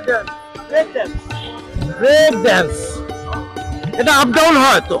 Break dance. Break dance. Break dance. এটা আপ ডাউন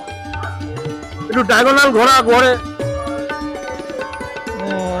হয় তো, একটু ডায়াগোনাল ঘোরা ঘোরে।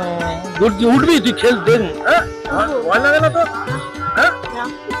 উঠবি তুই? খেল দেন। হ্যাঁ, ভয় লাগে না তো? হ্যাঁ,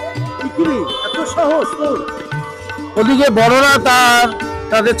 এত সহজ তোর? ওদিকে বড়রা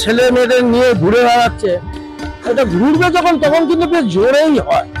তাদের ছেলে মেয়েদের নিয়ে ঘুরে বেড়াচ্ছে। এটা ঘুরবে যখন, তখন কিন্তু বেশ জোরেই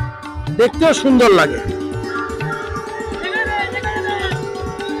হয়, দেখতেও সুন্দর লাগে।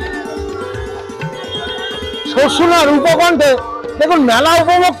 সরসুনার উপকণ্ঠে দেখুন মেলা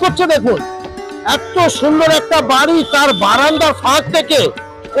উপভোগ করছে। দেখুন এত সুন্দর একটা বাড়ি, তার বারান্দার ফাঁক থেকে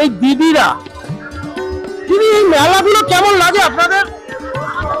এই দিদিরা। দিদি, এই মেলাগুলো কেমন লাগে আপনাদের?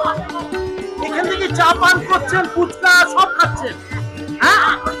 এখান থেকে চা পান করছেন, ফুচকা সব খাচ্ছেন।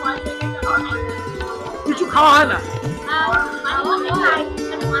 হ্যাঁ, খাওয়া হয় না?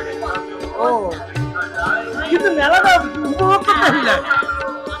 ও, কিন্তু মেলাটা উপভোগ করতে হেভি লাগে,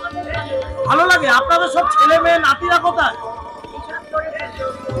 ভালো লাগে। আপনাদের সব ছেলে মেয়ে নাতিরা কোথায়?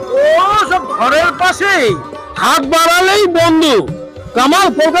 ও, সব ঘরের পাশেই, হাত বাড়ালেই বন্ধু। কামাল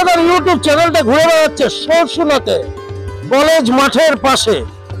কলকাতার ইউটিউব চ্যানেলটা ঘুরে বেড়াচ্ছে সরসুনাতে, কলেজ মাঠের পাশে।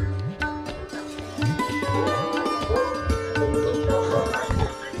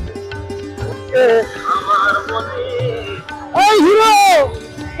 এই হিরো,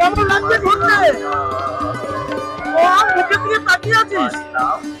 কেমন লাগছে ঘুরতে? ও, মুখের দিকে তাকিয়ে আছিস?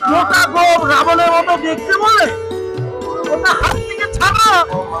 মোটা গোপ রাবণের মতো দেখতে বলে? ওটা হাত থেকে ছাড়া।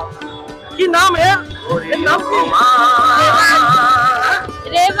 কি নাম এর? এর নাম কি?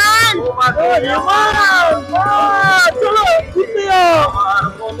 রেবান। ও, রেবান। বাহ, চলো ঘুরতে যাও।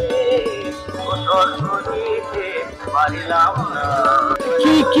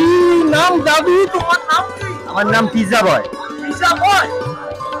 কি কি নাম দাদু, তোমার নাম কি? আমার নাম পিৎজা বয়। পিজা বয়।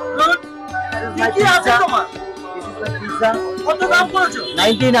 গুড। কি কি আছে তোমার? পিৎজা কত দাম করেছো?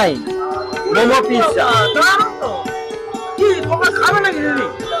 99 মোমো পিৎজা। দারুণ তো। কি তোমরা খাবে নাকি দিদি?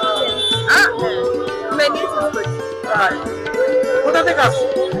 হ্যাঁ, মেনু চুজ করছি। তাই। কোথা থেকে আসছো?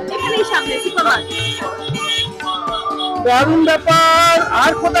 এখানেই সামনে সুপারমার্কেট। দারুণ ব্যাপার।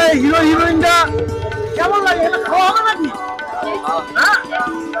 আর কোথায় হিরো হিরোইনরা? কেমন লাগে? এটা খাওয়া হবে নাকি? হ্যাঁ,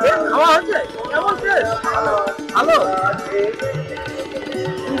 এর খাওয়া হচ্ছে? কেমন টেস্ট? ভালো।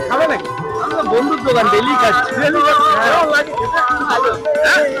 তুমি খাবে নাকি? আমরা বন্ধুর দোকান ডেলি খাচ্ছি। কেমন লাগে খেতে? ভালো।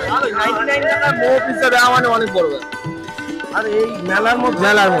 হ্যাঁ? 99 টাকা মোমো পিৎজা দেওয়া মানে অনেক বড় ব্যাপার। আর এই মেলার মধ্যে,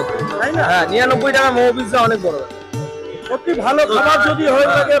 তাই না? হ্যাঁ, 99 টাকা মোমো পিৎজা অনেক বড় ব্যাপার। সত্যি ভালো খাবার যদি হয়ে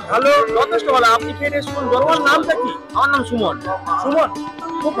থাকে, ভালো। যথেষ্ট ভালো। আপনি খেয়ে টেস্ট করুন। তোমার নামটা কি? আমার নাম সুমন। সুমন,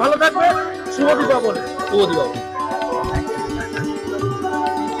 খুব ভালো থাকবে। শুভ দীপাবলি। শুভদীপ বাবু।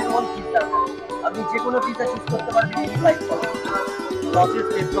 আপনি যে কোনো পিজা চুজ করতে পারবেন এনি লাইক করুন। সসেজ,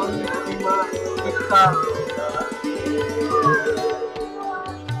 পেপারনি, কিমা, টিক্কা।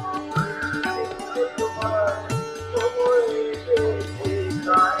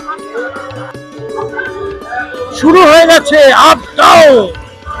 শুরু হয়ে গেছে আপ ডাউন,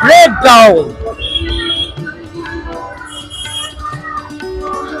 ব্রেক ডাউন।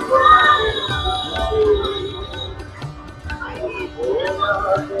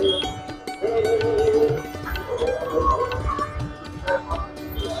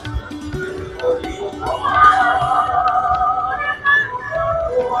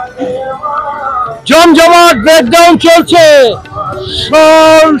 জমজমাট ব্রেকডাউন চলছে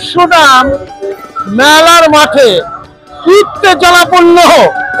সরসুনা মেলার মাঠে। উত্তেজনাপূর্ণ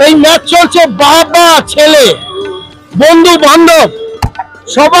এই ম্যাচ চলছে। বাবা ছেলে, বন্ধু বান্ধব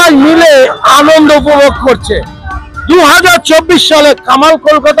সবাই মিলে আনন্দ উপভোগ করছে। 2024 সালে কামাল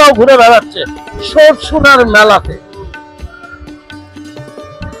কলকাতাও ঘুরে বেড়াচ্ছে সরসুনার মেলাতে।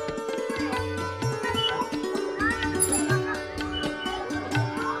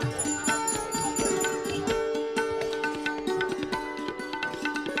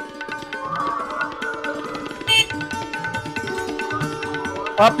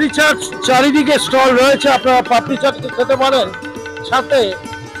 পাপড়ি চাট চারিদিকে স্টল রয়েছে, আপনারা পাপড়ি চাট খেতে পারেন, সাথে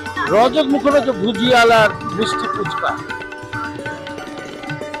রজত মুখরোচক ভুজিয়ালার মিষ্টি ফুচকা।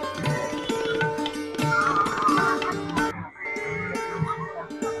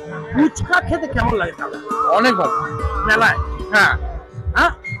 ফুচকা খেতে কেমন লাগে তাহলে? অনেক ভালো। মেলায়? হ্যাঁ,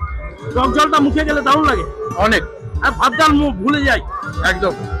 হ্যাঁ, টক জলটা মুখে গেলে দারুণ লাগে। অনেক। আর ভাত ডাল মুখ ভুলে যাই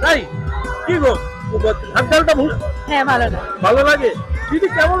একদম। তাই কি গো, ভাত ডালটা হ্যাঁ, ভালো লাগে। ভালো লাগে। দিদি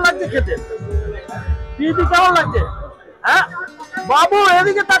কেমন লাগছে খেতে? দিদি কেমন লাগছে? হ্যাঁ বাবু,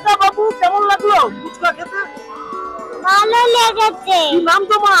 এদিকে তাকা। বাবু, কেমন লাগলো ফুচকা খেতে? ভালো লেগেছে। কি নাম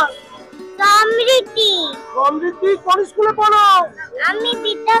তোমার? সমৃদ্ধি। সমৃদ্ধি, কোন স্কুলে পড়ো? আমি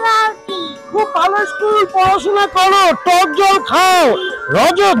বিদ্যাভারতী। খুব ভালো স্কুল, পড়াশোনা করো, টক জল খাও,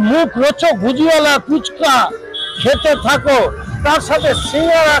 রজত মুখ রোচক ভুজিওয়ালা ফুচকা খেতে থাকো, তার সাথে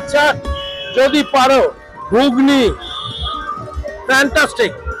সিঙ্গারা চাট যদি পারো, ঘুগনি।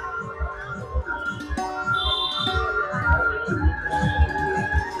 ফ্যান্টাস্টিক।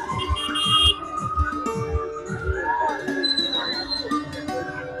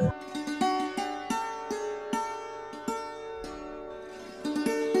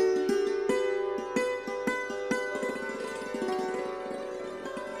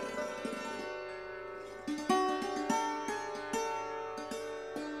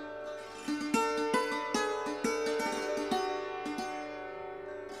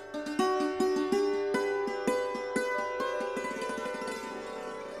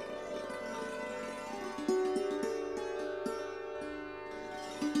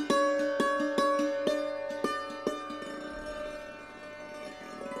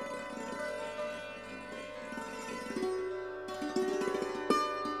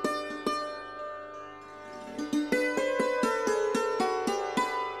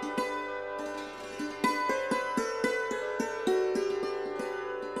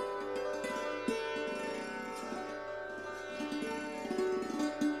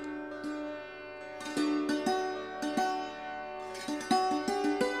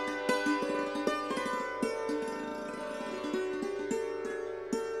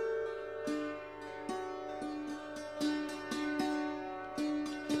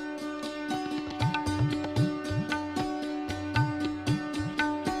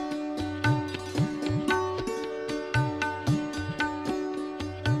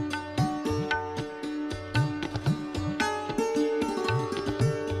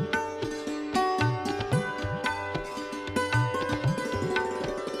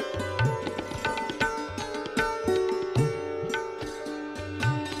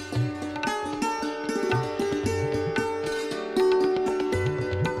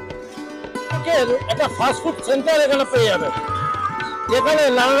 মেলাদের একটা ফাস্টফুড সেন্টার এখানে পেয়ে যাবে, যেখানে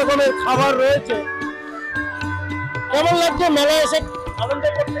নানা রকমের খাবার রয়েছে। কেমন লাগছে মেলা এসে আনন্দ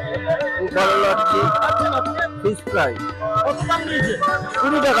করতে? খুব ভালো লাগছে। ফিশ ফ্রাই কত দাম নিয়েছে?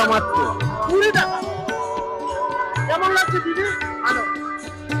 20 টাকা মাত্র। 20 টাকা। কেমন লাগছে দিদি? ভালো।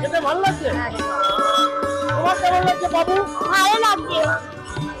 খেতে ভালো লাগছে? তোমার কেমন লাগছে বাবু? ভালো লাগছে।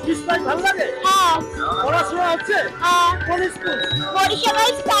 ফিশ ফ্রাই ভালো লাগে? হ্যাঁ। পড়াশোনা হচ্ছে? হ্যাঁ। কোন স্কুল? Barishal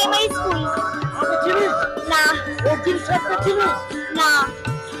primary school. আমাকে চিনিস? না। অর্জুন স্যারকে চিনিস? না।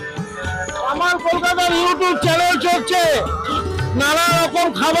 কামাল কলকাতার ইউটিউব চ্যানেল চলছে, নানা রকম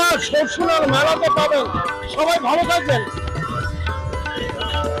খাবার সরসুনার মেলাতে পাবেন। সবাই ভালো থাকবেন।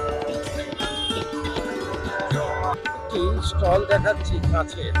 স্টল দেখাচ্ছি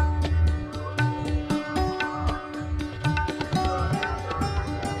কাছে।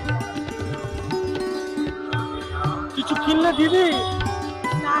 কিছু কিনলে দিদি?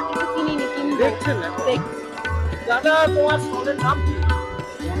 না কিছু কিনিনি, কিনবো। দেখছেন না? দাদা তোমার স্টলের নাম কি?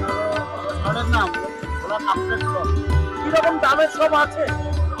 স্টলের নাম ওরা কাপড়ের স্টল। কিরকম দামের সব আছে?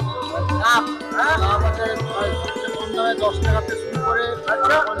 কাপ আমাদের কম দামে 10 টাকাতে শুরু করে 50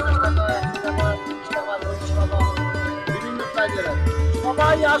 টাকা, 100 টাকা, 30 টাকা, 40 টাকা বিভিন্ন প্রাইজের আছে।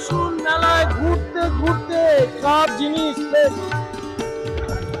 সবাই আসুন মেলায় ঘুরতে ঘুরতে সব জিনিস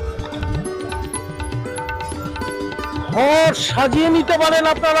ঘর সাজিয়ে নিতে পারেন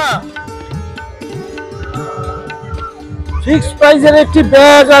আপনারা। ফিক্স প্রাইসের একটি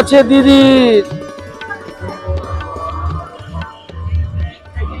ব্যাগ আছে দিদির।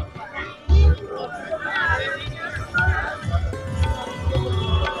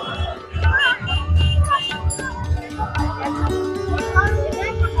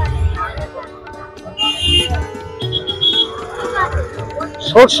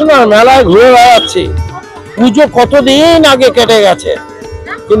 সরসুনার মেলায় ঘুরে বেড়াচ্ছি। পুজো কতদিন আগে কেটে গেছে,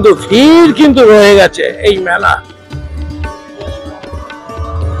 কিন্তু ভিড় কিন্তু রয়ে গেছে এই মেলা।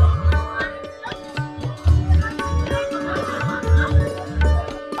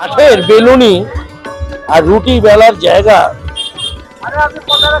 কাঠের বেলুনি আর রুটি বেলার জায়গা।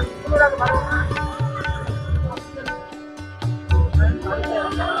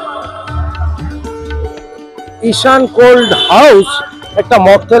 ঈশান কোল্ড হাউস একটা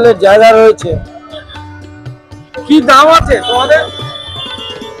মকটেলের জায়গা রয়েছে। কি দাম আছে তোমাদের?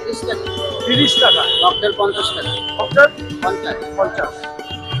 30 টাকা। মকটেল 50 টাকা। মকটেল 50।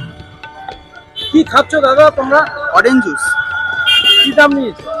 কি খাচ্ছ দাদা তোমরা? অরেঞ্জ জুস কি দাম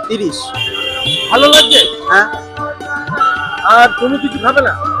নিয়েছো? 30। ভালো লাগছে? হ্যাঁ, আর তুমি কিছু খাবে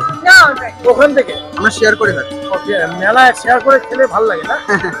না? না, ওখান থেকে আমরা শেয়ার করে খাচ্ছি। মেলায় শেয়ার করে খেলে ভালো লাগে না?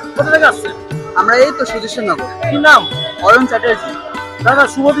 কোথা থেকে আসছে? আমরা এই তো সুদর্শন নগর। কি নাম? অরুণ চ্যাটার্জি। দাদা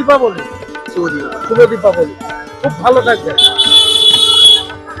শুভ দীপাবলি। সৌদি। শুভ দীপাবলি। খুব ভালো থাকবে।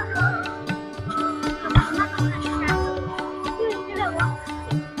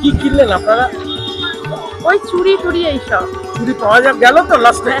 কি কিনলেন আপনারা? ওই চুড়ি টুড়ি এইসব। চুরি পাওয়া গেল তো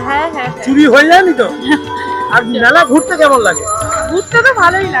লাস্টে? হ্যাঁ হ্যাঁ। চুরি হয়ে যায়নি তো? আর মেলা ঘুরতে কেমন লাগে? ঘুরতে তো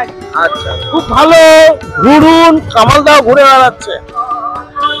ভালোই লাগে। আচ্ছা, খুব ভালো। ঘুরুন, কামাল দাও ঘুরে বেড়াচ্ছে।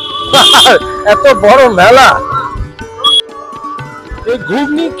 এত বড় মেলা। এই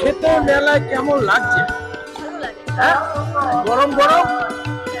ঘুগনি খেতে মেলায় কেমন লাগছে? হ্যাঁ, গরম গরম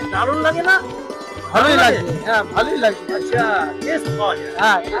দারুণ লাগে না? ভালোই লাগে। হ্যাঁ, ভালোই লাগে। আচ্ছা, টেস্ট পাওয়া যায়।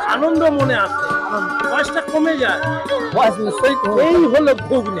 হ্যাঁ, আনন্দ মনে আসে, বয়সটা কমে যায়। এই হলো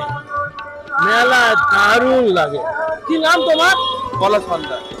ঘুগনি। মেলা দারুণ লাগে। কি নাম তোমার? পলাশ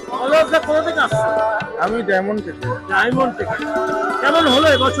মালদার। পলাশদা কোথা থেকে আসছে? আমি ডায়মন্ড থেকে। ডায়মন্ড থেকে। কেমন হলো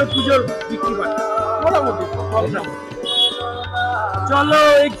এবছর পুজোর বিক্রি বাট্টা? মোটামুটি। চলো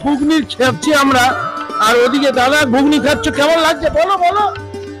এই ঘুগনির খাচ্ছি আমরা, আর ওদিকে দাদা ঘুগনি খাচ্ছ। কেমন লাগছে বলো বলো।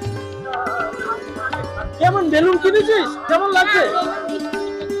 কেমন বেলুন কিনেছিস? কেমন লাগছে?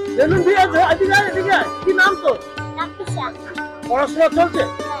 বেলুন দিয়ে এদিকে আয়, এদিকে আয়। কি নাম তো? পড়াশোনা চলছে?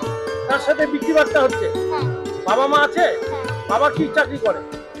 তার সাথে বিক্রি বাট্টা হচ্ছে? বাবা মা আছে? বাবা কি চাকরি করে?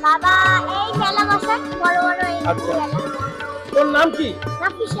 বাবা এই মেলা বসে বড় বড় এই আচ্ছা। মেলা। তোর নাম কি?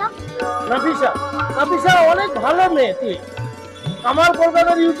 নাফিসা। নাফিসা। নাফিসা অনেক ভালো মেয়ে তুই। কামাল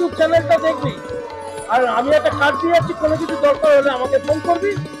কলকাতার ইউটিউব চ্যানেলটা দেখবি। আর আমি একটা কার্ড দিয়ে যাচ্ছি, কোনো কিছু দরকার হলে আমাকে ফোন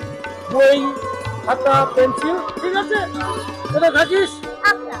করবি। বই, খাতা, পেন্সিল, ঠিক আছে? কোথায় থাকিস?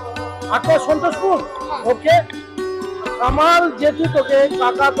 আচ্ছা। আচ্ছা, সন্তোষপুর। ওকে। কামাল যেহেতু তোকে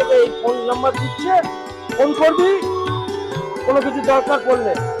কাকা তোকে এই ফোন নাম্বার দিচ্ছে, ফোন করবি কোনো কিছু দরকার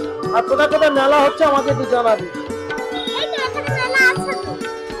পড়লে। আর কোথায় কোথায় মেলা হচ্ছে আমাকে একটু জানাবি। এই তো এখানে মেলা আছে তো।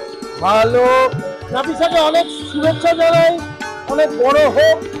 ভালো। নাফিসাকে অনেক শুভেচ্ছা জানাই, অনেক বড়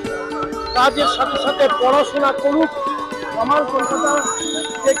হোক, কাজের সাথে সাথে পড়াশোনা করুক। কামাল কলকাতা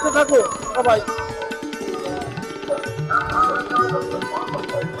দেখতে থাকো। সবাই।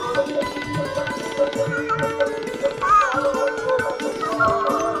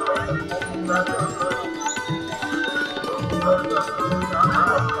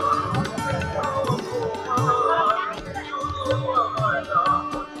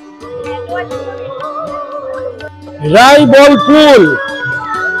 রাই বল পুল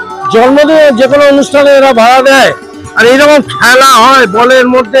জন্মদিনে যে কোনো অনুষ্ঠানে এরা ভাড়া দেয়, আর এইরকম খেলা হয় বলের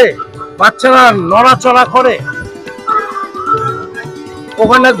মধ্যে, বাচ্চারা নড়াচড়া করে,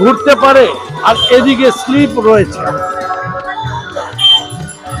 ওখানে ঘুরতে পারে, আর এদিকে স্লিপ রয়েছে।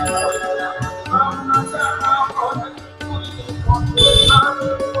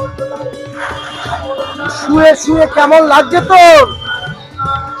 শুয়ে শুয়ে কেমন লাগছে তোর?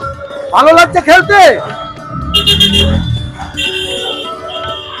 ভালো লাগছে খেলতে?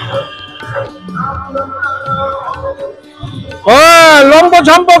 লম্ব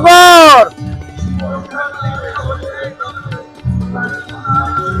ঝম্প কর।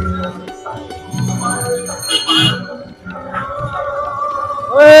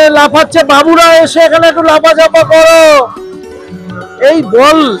 লাফাচ্ছে বাবুরা, এসে এখানে একটু লাফাঝাপা করো। এই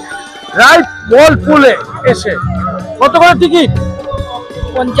বল রাইট বল পুলে এসে কত করে টিকিট?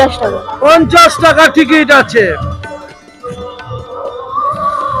 50 টাকা। 50 টাকা টিকিট আছে।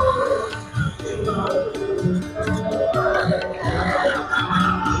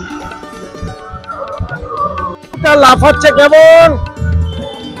 লাফাচ্ছে কেমন?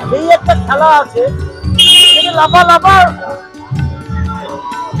 এই একটা খেলা আছে, লাফা লাফা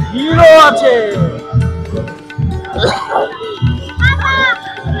হিরো আছে।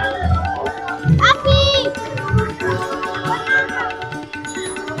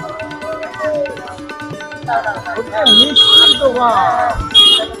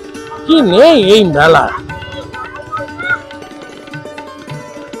 কি নেই এই মেলা?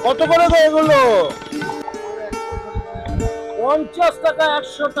 কত করে দেয় এগুলো? 50 টাকা,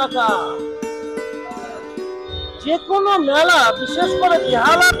 100 টাকা। যে কোনো মেলা, বিশেষ করে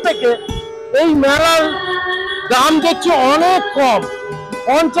বিহালার থেকে এই মেলার দাম দেখছি অনেক কম,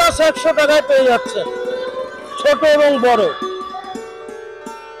 50-100 টাকায় পেয়ে যাচ্ছে, ছোট এবং বড়।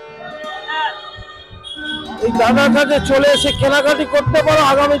 এই দাদার কাছে চলে এসে কেনাকাটি করতে পারো।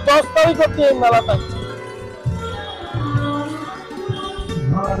 আগামী 10 তারিখ অব্দি এই মেলা থাকছে।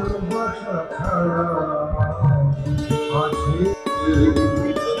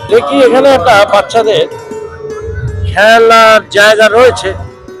 দেখি এখানে একটা বাচ্চাদের খেলার জায়গা রয়েছে,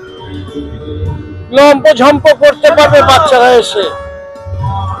 লম্প ঝম্প করতে পারবে বাচ্চারা এসে।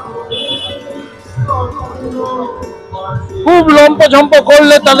 খুব লম্প ঝম্প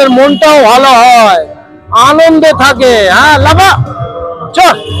করলে তাদের মনটাও ভালো হয়, আনন্দে থাকে। হ্যাঁ লাফা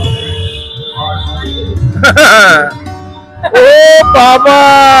চল। ও বাবা,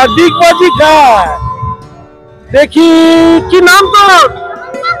 ডিগবাজি খায়। দেখি কি নাম তোর?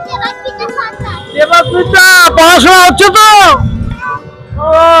 দেবাকৃতা। পড়াশোনা হচ্ছে তো?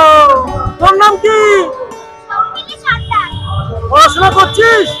 তোর নাম কি? পড়াশোনা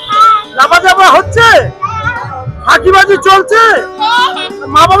করছিস? লাফাঝাপা হচ্ছে? ফাঁকিবাজি চলছে?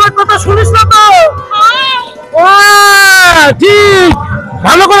 মা বাবার কথা শুনিস না তো? ঠিক,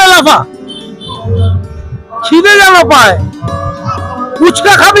 ভালো করে লাফা, খিদে যেন পায়।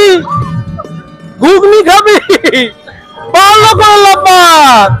 ফুচকা খাবি, ঘুগনি খাবি, ভালো করে লাফা।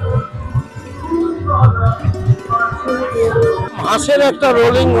 হাঁসের একটা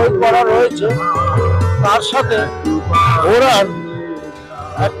রোলিং করা রয়েছে, তার সাথে ঘোড়ার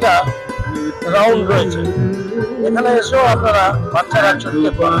একটা রাউন্ড রয়েছে। এখানে এসেও আপনারা বাচ্চারা চড়তে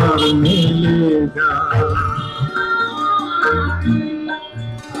পারবেন।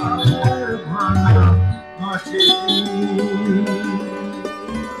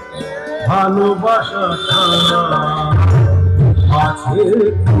 ভালোবাসা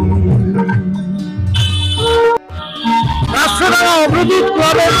অভিজিৎ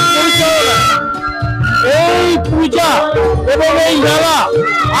ক্লাবের পরিচালনা এই পূজা এবং এই মেলা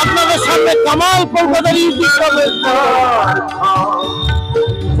আপনাদের সামনে কামাল কলকাতার ইউটিউব চ্যানেল।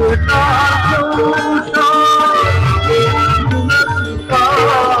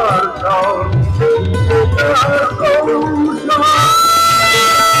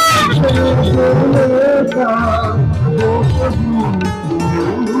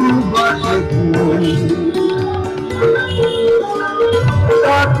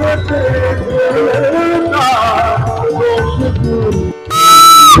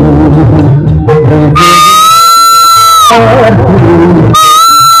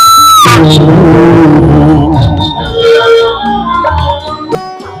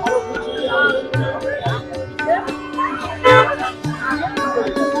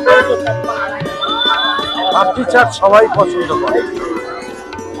 সবাই পছন্দ করে।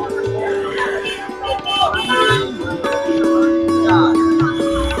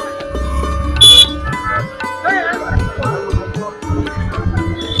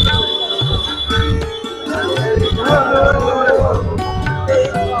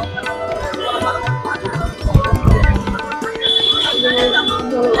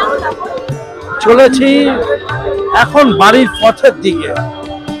 চলেছি এখন বাড়ির পথের দিকে।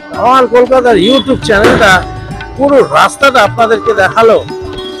 কামাল কলকাতার ইউটিউব চ্যানেলটা পুরো রাস্তাটা আপনাদেরকে দেখালো,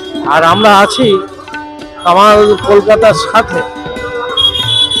 আর আমরা আছি কামাল কলকাতার সাথে।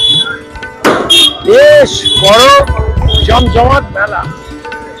 বেশ বড় জমজমাট মেলা,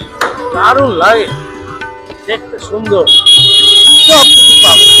 দারুণ লাগে দেখতে, সুন্দর, সব কিছু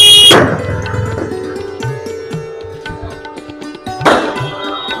পাবে।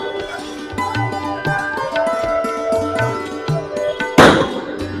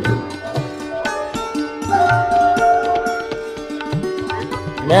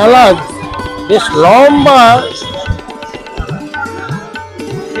 মেলা বেশ লম্বা,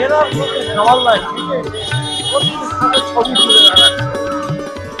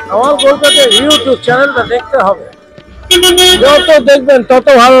 কামাল কলকাতার ইউটিউব চ্যানেলটা দেখতে হবে, যত দেখবেন তত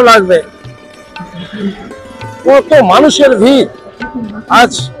ভালো লাগবে। কত মানুষের ভিড়।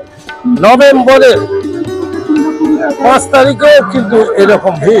 আজ নভেম্বরের 5 তারিখে কিন্তু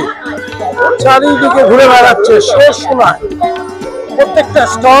এরকম ভিড়, চারিদিকে ঘুরে বেড়াচ্ছে সরসুনায়, প্রত্যেকটা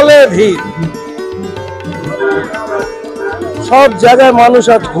স্টলে ভিড়, সব জায়গায় মানুষ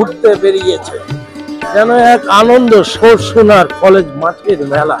আজ ঘুরতে বেরিয়েছে, যেন এক আনন্দ। সরসুনার কলেজ মাঠের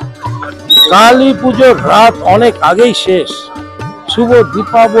মেলা, কালী পুজোর রাত অনেক আগেই শেষ, শুভ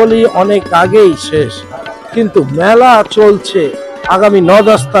দীপাবলি অনেক আগেই শেষ, কিন্তু মেলা চলছে আগামী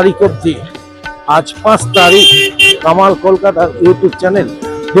 9-10 তারিখ অব্দি। আজ 5 তারিখ। কামাল কলকাতার ইউটিউব চ্যানেল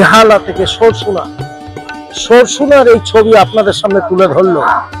বেহালা থেকে সরসুনার এই ছবি আপনাদের সামনে তুলে ধরলো।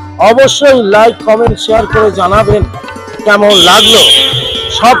 অবশ্যই লাইক, কমেন্ট, শেয়ার করে জানাবেন কেমন লাগলো।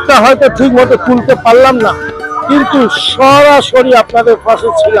 সবটা হয়তো ঠিক মতো তুলতে পারলাম না, কিন্তু সরাসরি আপনাদের পাশে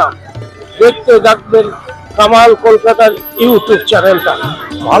ছিলাম। দেখতে থাকবেন কামাল কলকাতার ইউটিউব চ্যানেলটা।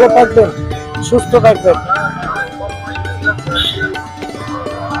 ভালো থাকবেন, সুস্থ থাকবেন।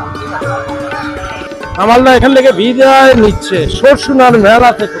 কামালদা এখান থেকে বিদায় নিচ্ছে সরসুনার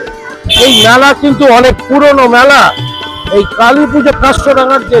মেলা থেকে। এই মেলা কিন্তু অনেক পুরনো মেলা। এই কালী পুজো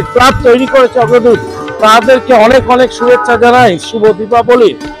কাষ্টডাঙ্গার যে ক্লাব তৈরি করেছে অগ্রদূত, তাদেরকে অনেক অনেক শুভেচ্ছা জানাই, শুভ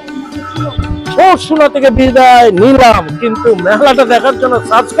দীপাবলি। সরসুনা থেকে বিদায় নিলাম, কিন্তু মেলাটা দেখার জন্য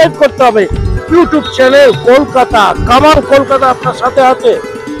সাবস্ক্রাইব করতে হবে ইউটিউব চ্যানেল কলকাতা। কামাল কলকাতা আপনার সাথে আছে।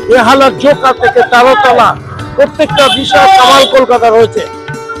 বেহালার জোকা থেকে তারতলা, প্রত্যেকটা বিষয় কামাল কলকাতা রয়েছে।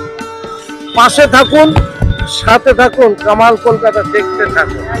 পাশে থাকুন, সাথে থাকুন, কামাল কলকাতা দেখতে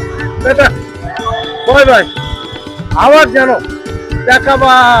থাকুন। এটা বাই বাই, আবার যেন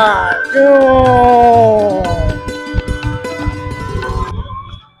দেখাবা।